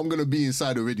gonna be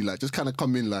inside already, like just kind of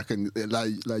come in, like, and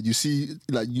like you see,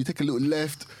 like you take a little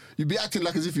left, you be acting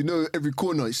like as if you know every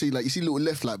corner. You see a little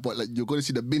left, like, but like you're gonna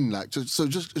see the bin, like just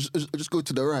go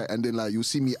to the right, and then like you'll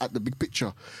see me at the big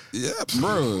picture. Yeah,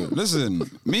 bro. Listen,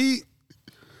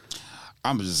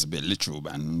 I'm just a bit literal,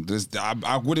 man.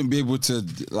 I wouldn't be able to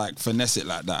like finesse it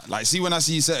like that. Like, see, when I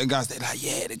see certain guys, they're like,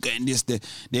 yeah, they're getting this.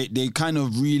 They kind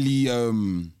of really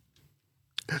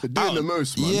They're doing the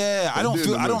most, man. Yeah, I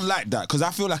don't like that because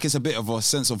I feel like it's a bit of a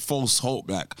sense of false hope.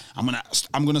 Like I'm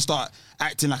gonna start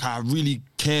acting like I really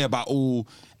care about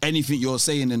anything you're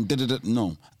saying and da.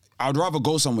 No, I'd rather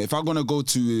go somewhere. If I'm gonna go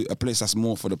to a place that's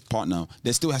more for the partner,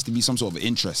 there still has to be some sort of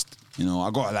interest. You know,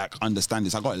 I gotta like understand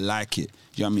this. I gotta like it. Do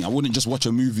you know what I mean? I wouldn't just watch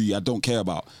a movie I don't care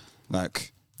about.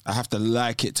 Like I have to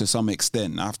like it to some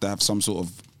extent. I have to have some sort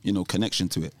of connection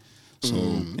to it. So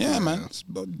yeah, man.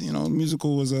 But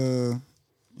musical was a.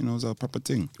 It's a proper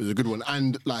thing. It was a good one.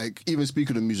 And like, even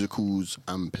speaking of musicals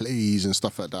and plays and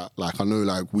stuff like that, like I know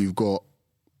like we've got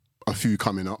a few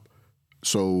coming up.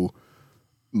 So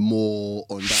more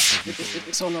on that.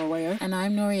 It's on Norio. And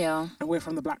I'm Noriel. And we're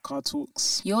from the Black Card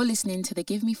Talks. You're listening to the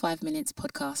Give Me 5 Minutes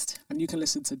podcast. And you can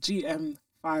listen to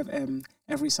GM5M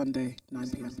every Sunday, 9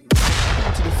 p.m. I've been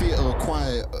to the theatre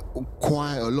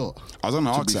quite a lot. I was going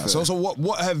to ask that. So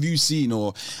what have you seen?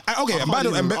 Or okay, and by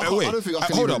the way, wait, I don't think I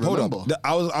can hold remember. up.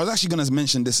 I was actually going to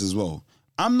mention this as well.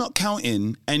 I'm not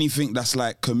counting anything that's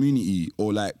like community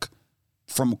or like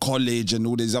from college and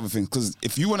all these other things. Because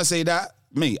if you want to say that,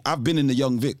 mate, I've been in the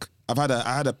Young Vic. I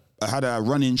had a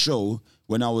running show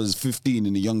when I was 15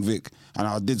 in the Young Vic, and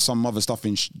I did some other stuff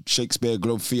in Shakespeare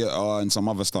Globe Theatre and some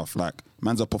other stuff. Like,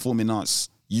 man's a performing arts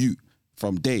youth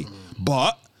from day.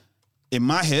 But in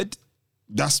my head,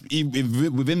 that's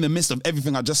within the midst of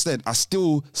everything I just said, I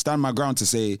still stand my ground to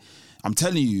say, I'm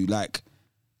telling you, like,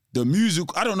 the music,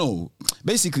 I don't know.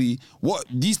 Basically, what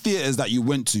these theatres that you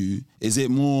went to, is it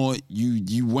more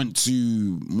you went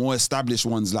to more established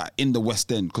ones like in the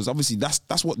West End? Because obviously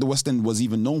that's what the West End was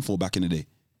even known for back in the day.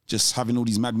 Just having all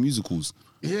these mad musicals.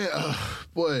 Yeah,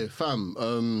 boy,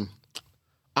 fam.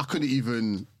 I couldn't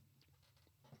even.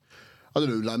 I don't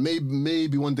know. Like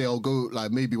maybe one day I'll go.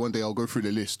 Like maybe one day I'll go through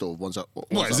the list of ones that.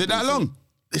 What is it that long?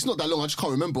 It's not that long. I just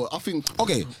can't remember. I think.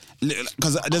 Okay,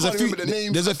 because there's a few.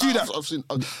 There's a few that I've seen.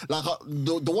 Like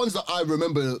the ones that I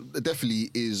remember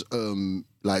definitely is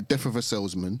like Death of a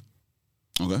Salesman.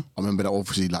 Okay. I remember that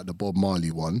obviously like the Bob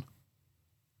Marley one.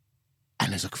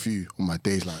 And there's a few on my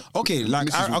days like. Okay,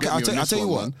 like I'll tell you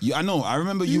what. I know. I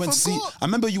remember you went to see. I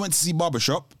remember you went to see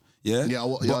Barbershop. Yeah. Yeah.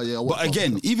 But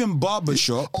again, even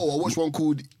Barbershop. Oh, I watched one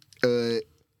called. It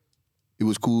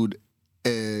was called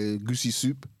Goosey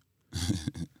Soup.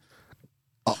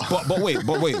 But wait.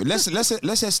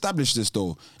 Let's establish this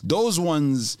though. Those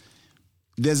ones,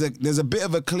 there's a bit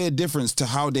of a clear difference to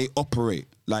how they operate.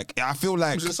 Like I feel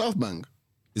like it was in South Bank.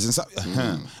 It's in South.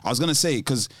 I was gonna say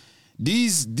because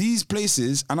these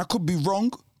places, and I could be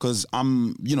wrong because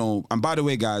and by the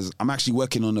way, guys, I'm actually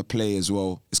working on a play as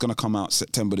well. It's gonna come out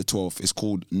September the 12th. It's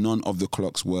called None of the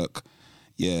Clocks Work.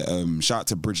 shout out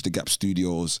to Bridge the Gap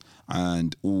Studios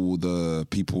and all the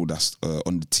people that's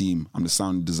on the team. I'm the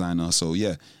sound designer. So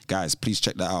yeah, guys, please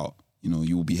check that out. You know,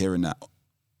 you will be hearing that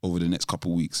over the next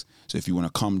couple of weeks. So if you want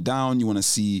to come down, you want to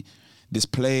see this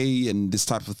play and this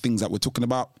type of things that we're talking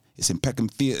about, it's in Peckham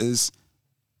Theatres.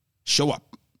 Show up.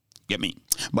 Get me.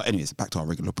 But anyways, back to our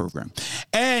regular program.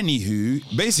 Anywho,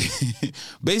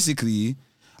 basically,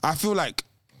 I feel like,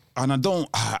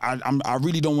 and I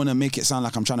really don't want to make it sound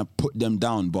like I'm trying to put them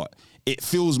down, but it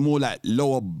feels more like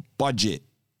lower budget,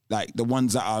 like the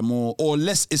ones that are more, or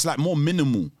less, it's like more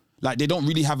minimal. Like they don't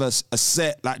really have a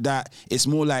set like that. It's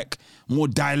more like more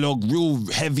dialogue, real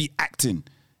heavy acting.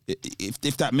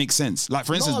 If that makes sense. Like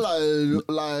for instance,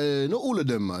 like not all of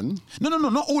them, man. No,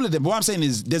 not all of them. But what I'm saying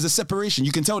is there's a separation.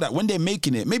 You can tell that when they're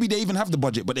making it, maybe they even have the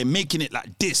budget, but they're making it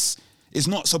like this. It's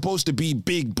not supposed to be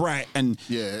big, bright, and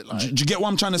do you get what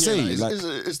I'm trying to say?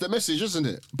 It's the message, isn't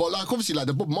it? But like obviously, like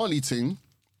the Bob Marley thing,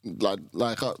 that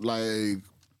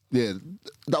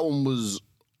one was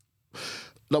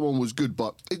good.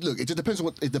 But it just depends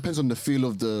on the feel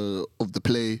of the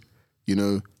play, you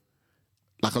know.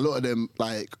 Like a lot of them,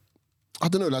 like I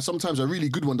don't know, like sometimes a really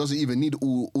good one doesn't even need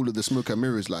all of the smoke and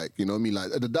mirrors, like, you know what I mean?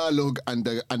 Like the dialogue and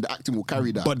the acting will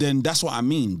carry that. But then that's what I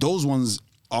mean. Those ones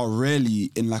are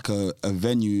rarely in like a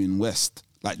venue in West.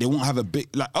 Like they won't have a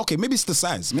big, like, okay, maybe it's the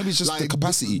size, maybe it's just like the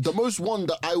capacity. The most one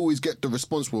that I always get the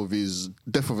response with is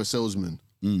Death of a Salesman.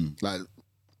 Like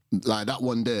that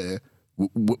one there,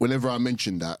 whenever I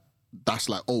mention that, that's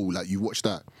like, oh, like you watched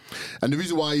that. And the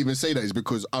reason why I even say that is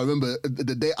because I remember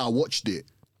the day I watched it,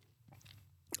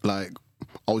 like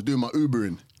I was doing my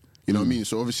Ubering, you know what I mean?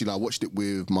 So obviously like, I watched it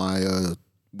with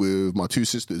my two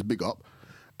sisters, big up.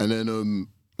 And then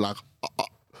like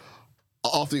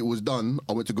after it was done,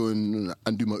 I went to go and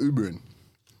do my Ubering.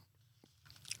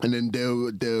 And then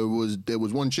there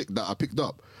was one chick that I picked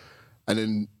up. And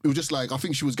then it was just like, I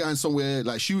think she was going somewhere,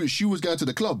 like she was going to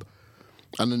the club.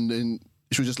 And then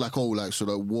she was just like, oh, like, so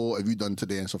like, what have you done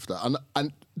today and stuff like that.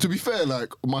 And to be fair,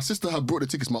 like, my sister had brought the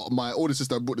tickets, my older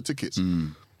sister had brought the tickets.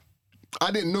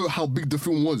 I didn't know how big the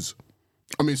film was.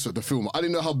 I mean, so the film, I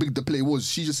didn't know how big the play was.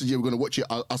 She just said, yeah, we're going to watch it.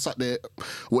 I sat there,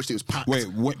 watched it, it was packed. Wait,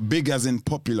 what, big as in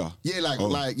popular? Yeah,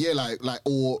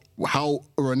 or how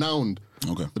renowned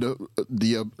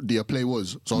the play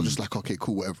was. So I was just like, okay,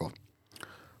 cool, whatever.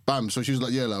 Bam. So she was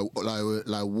like, yeah, like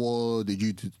what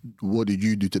did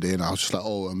you do today? And I was just like,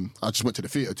 I just went to the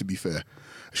theatre, to be fair.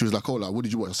 She was like, oh, like, what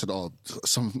did you watch? I said,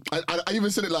 I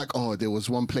even said it like, oh, there was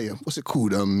one play. What's it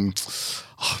called?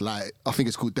 Like, I think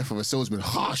it's called Death of a Salesman.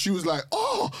 She was like,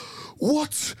 oh,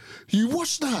 what? You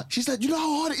watched that? She said, you know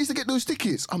how hard it is to get those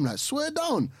tickets? I'm like, swear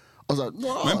down. I was like,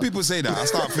 no. When people say that, I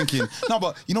start thinking, no,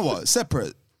 but you know what?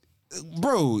 Separate.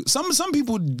 Bro, some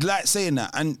people like saying that,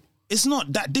 and it's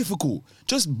not that difficult.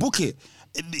 Just book it.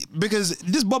 Because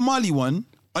this Bob Marley one,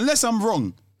 unless I'm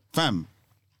wrong, fam,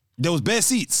 there was bare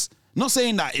seats. Not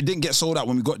saying that it didn't get sold out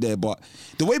when we got there, but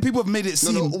the way people have made it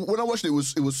seem... No, when I watched it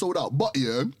was sold out. But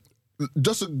yeah,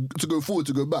 just to go forward,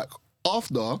 to go back,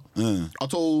 after, I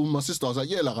told my sister, I was like,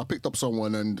 yeah, like I picked up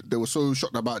someone and they were so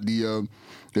shocked about the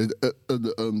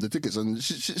tickets. And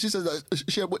she said that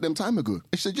she had bought them time ago.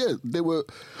 And she said, yeah, they were...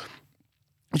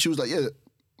 She was like, yeah,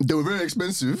 they were very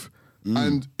expensive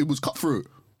and it was cutthroat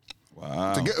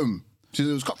to get them. She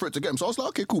said it was cutthroat to get them. So I was like,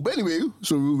 okay, cool. But anyway,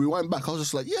 so we went back. I was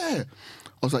just like, yeah.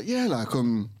 I was like, yeah, like,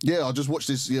 yeah, I'll just watch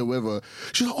this, yeah, whatever.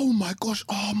 She's like, oh my gosh,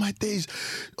 oh my days.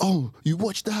 Oh, you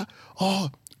watched that? Oh,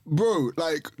 bro,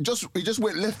 like, it just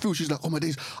went left field. She's like, oh my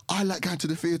days, I like going to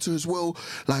the theatre as well.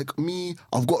 Like me,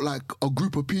 I've got like a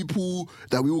group of people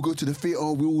that we all go to the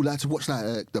theatre. We all like to watch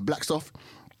like the black stuff.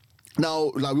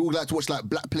 Now, like, we all like to watch like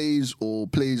black plays or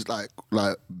plays like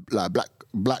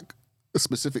black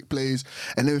specific plays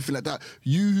and everything like that.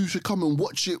 You should come and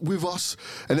watch it with us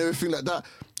and everything like that.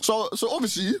 So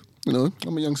obviously, you know,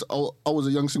 I was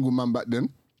a young single man back then.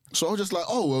 So I was just like,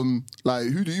 like,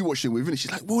 who do you watch it with? And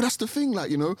she's like, well, that's the thing,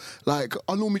 like, you know, like,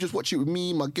 I normally just watch it with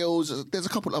me, my girls. There's a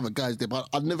couple of other guys there, but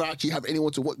I'd never actually have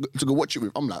anyone to go watch it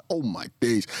with. I'm like, oh my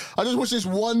days. I just watched this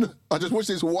one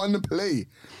play.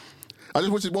 I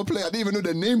didn't even know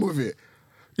the name of it.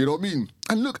 You know what I mean?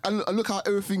 And look how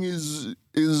everything has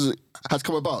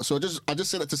come about. So I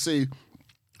just said that to say,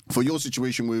 for your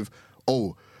situation with,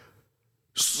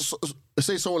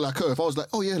 say someone like her, if I was like,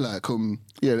 oh yeah, like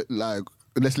like,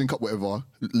 let's link up, whatever.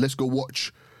 Let's go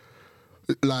watch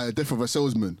like Death of a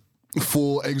Salesman,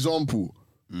 for example.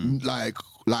 Like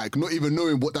not even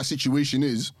knowing what that situation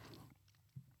is.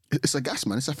 It's a gas,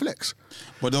 man. It's a flex.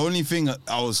 But the only thing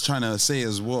I was trying to say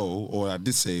as well, or I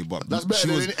did say, but that's better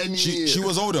than any... She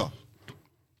was older.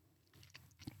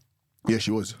 Yeah,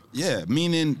 she was. Yeah,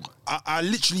 meaning I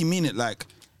literally mean it like.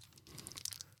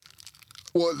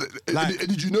 Well,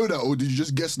 did you know that, or did you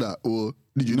just guess that, or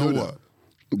did you know what?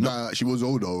 That she was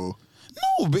older? Or?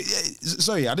 No, but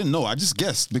sorry, I didn't know. I just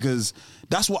guessed because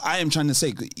that's what I am trying to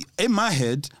say. In my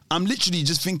head, I'm literally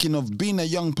just thinking of being a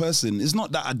young person. It's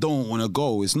not that I don't want to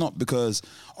go. It's not because,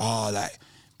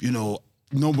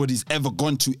 nobody's ever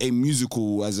gone to a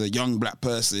musical as a young black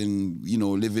person,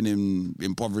 living in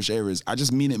impoverished areas. I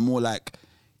just mean it more like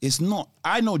it's not.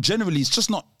 I know generally it's just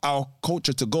not our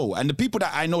culture to go. And the people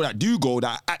that I know that do go, that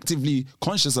are actively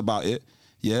conscious about it,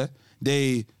 yeah,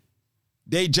 they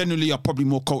generally are probably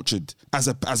more cultured as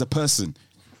a person.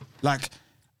 Like,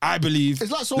 I believe it's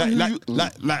like someone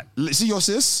like see your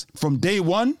sis from day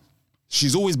one,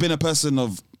 she's always been a person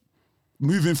of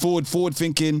moving forward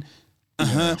thinking.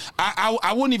 Yeah.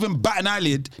 I wouldn't even bat an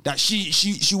eyelid that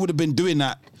she would have been doing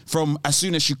that from as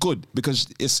soon as she could, because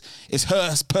it's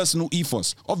her personal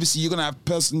ethos. Obviously, you're gonna have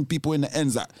people in the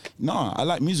ends that I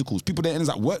like musicals. People in the ends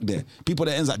that work there. People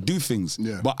in the ends that do things.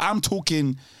 Yeah. But I'm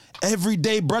talking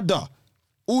everyday brother.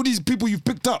 All these people you've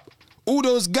picked up, all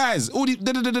those guys, all these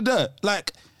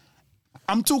like.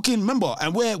 I'm talking. Remember,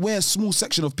 and we're a small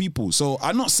section of people, so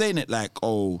I'm not saying it like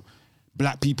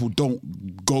black people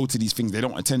don't go to these things, they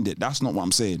don't attend it. That's not what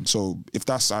I'm saying. So if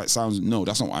that's how it sounds, no,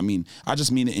 that's not what I mean. I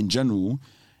just mean it in general.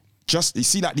 Just, you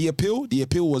see, like the appeal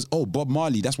was, Bob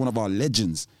Marley, that's one of our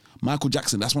legends. Michael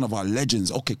Jackson, that's one of our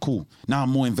legends. Okay, cool. Now I'm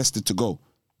more invested to go.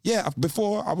 Yeah,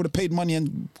 before I would have paid money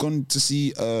and gone to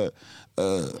see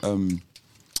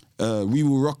We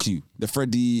Will Rock You,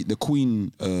 the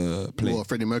Queen play. Well,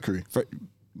 Freddie Mercury.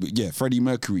 Freddie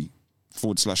Mercury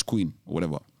 / Queen or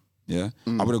whatever. Yeah,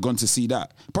 I would have gone to see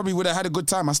that. Probably would have had a good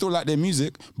time. I still like their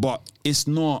music, but it's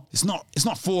not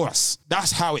for us.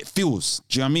 That's how it feels.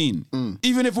 Do you know what I mean?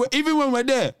 Even when we're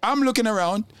there, I'm looking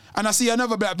around and I see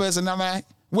another black person. I'm like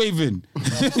waving. Do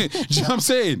you know what I'm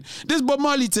saying? This Bob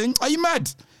Marley thing. Are you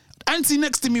mad? Auntie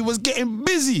next to me was getting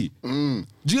busy. Do you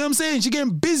know what I'm saying? She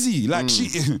getting busy. Like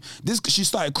she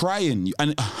started crying.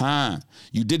 And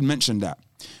you did mention that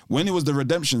when it was the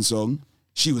Redemption song,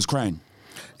 she was crying.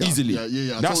 Easily.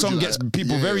 Yeah. That song gets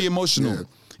people very emotional. Yeah.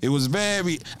 It was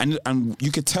very, and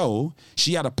you could tell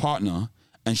she had a partner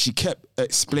and she kept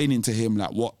explaining to him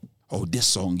like this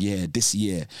song, this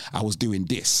year I was doing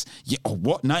this. Yeah,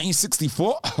 what,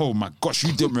 1964? Oh my gosh,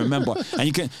 you didn't remember.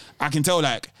 And I can tell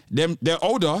like they're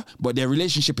older, but their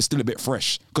relationship is still a bit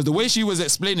fresh. Because the way she was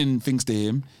explaining things to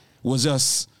him was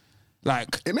just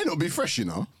like, it may not be fresh, you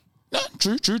know. No,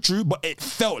 true, but it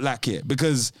felt like it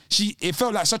because it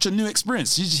felt like such a new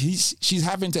experience. She's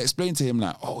having to explain to him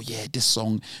like, this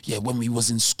song, when we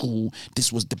was in school,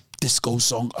 this was the disco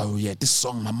song. Oh yeah, this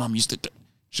song my mum used to do.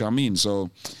 You know what I mean? So,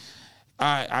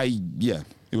 it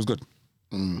was good.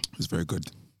 It was very good.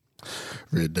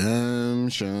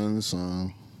 Redemption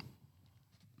song.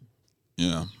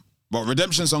 Yeah, but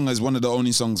Redemption song is one of the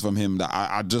only songs from him that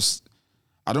I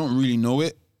don't really know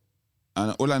it.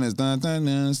 And all I know is and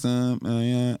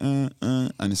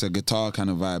it's a guitar kind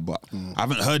of vibe, but I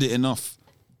haven't heard it enough.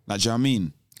 Like, do you know what I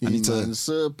mean? I need to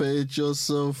emancipate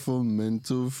yourself for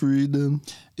mental freedom.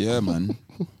 Yeah, man.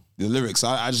 The lyrics,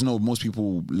 I just know most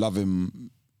people love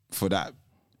him for that.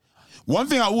 One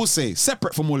thing I will say,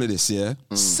 separate from all of this,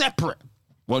 separate.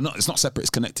 Well, no, it's not separate, it's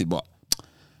connected, but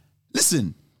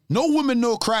listen, no woman,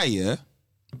 no cry, yeah?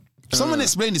 Someone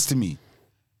explain this to me.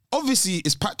 Obviously,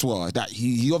 it's patois that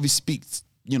he obviously speaks,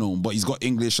 but he's got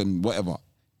English and whatever.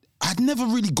 I'd never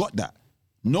really got that.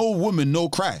 No woman, no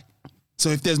cry. So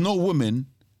if there's no woman,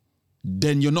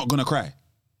 then you're not gonna cry.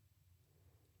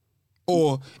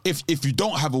 Or if you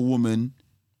don't have a woman,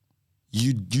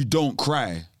 you don't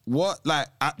cry. What? Like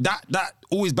that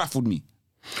always baffled me.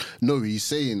 No, he's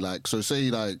saying like, so say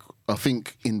like, I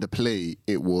think in the play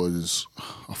it was,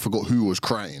 I forgot who was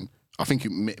crying. I think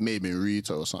it may have been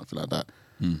Rita or something like that.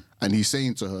 And he's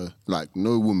saying to her, like,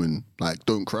 no woman, like,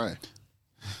 don't cry.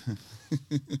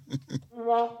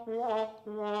 What?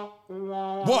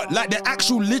 Like the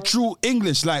actual literal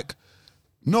English, like,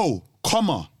 no,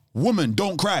 comma, woman,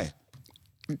 don't cry.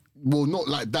 Well, not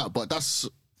like that, but that's...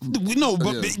 No,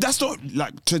 but that's not,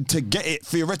 like, to get it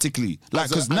theoretically. Like,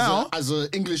 because now... As an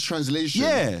English translation.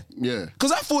 Yeah. Yeah.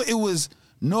 Because I thought it was,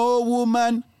 no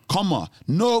woman, comma,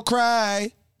 no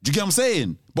cry. Do you get what I'm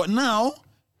saying? But now...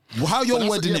 how you're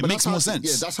wording it makes more sense.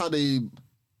 Yeah, that's how they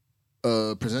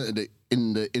presented it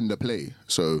in the play.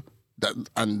 So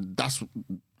that's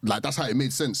how it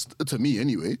made sense to me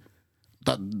anyway.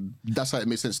 That's how it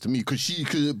made sense to me because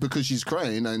she's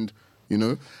crying and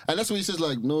and that's what he says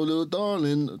like, no little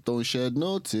darling, don't shed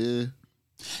no tear.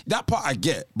 That part I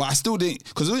get, but I still didn't,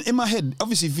 because in my head,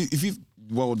 obviously, if you've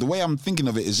well, the way I'm thinking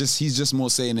of it is just he's just more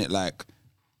saying it like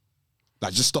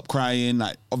just stop crying.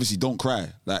 Like obviously don't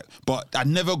cry. Like, but I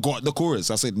never got the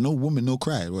chorus. I said no woman, no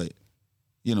cry. Wait,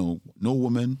 you know, no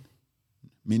woman,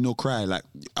 me no cry. Like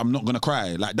I'm not gonna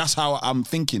cry. Like that's how I'm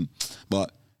thinking.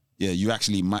 But yeah, you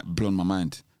actually might blown my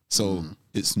mind. So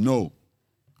it's no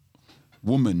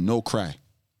woman, no cry.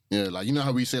 Yeah, like you know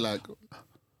how we say like,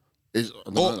 I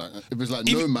don't know, like if it's like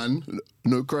no man,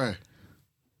 no cry.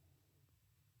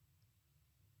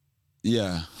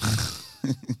 Yeah.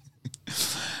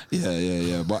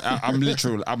 yeah. But I'm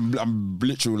literal. I'm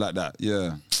literal like that.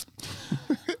 Yeah.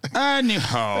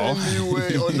 Anyhow.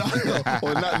 Anyway, on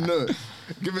that note,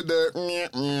 give it the.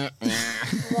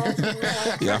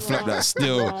 Yeah, I flapped that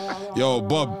still. Yo,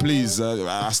 Bob, please.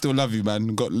 I still love you,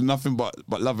 man. Got nothing but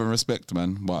love and respect,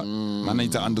 man. But I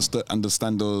need to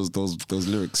understand those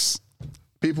lyrics.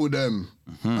 People, them.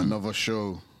 Another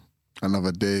show,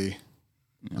 another day,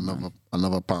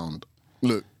 another pound.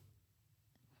 Look,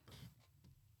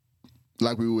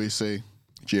 like we always say,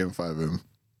 GM5M,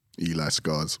 Eli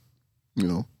Scars. You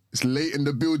know, it's late in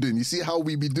the building. You see how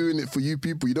we be doing it for you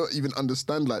people. You don't even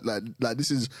understand. Like this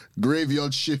is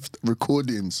graveyard shift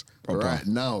recordings right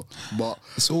now. But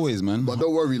it's always, man. But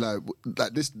don't worry, like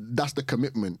this. That's the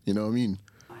commitment. You know what I mean?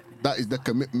 That is the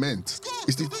commitment.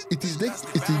 It is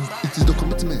the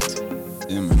commitment.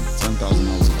 Yeah, man. 10,000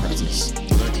 hours of practice.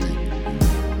 Exactly.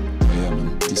 Yeah,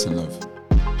 man. Peace and love.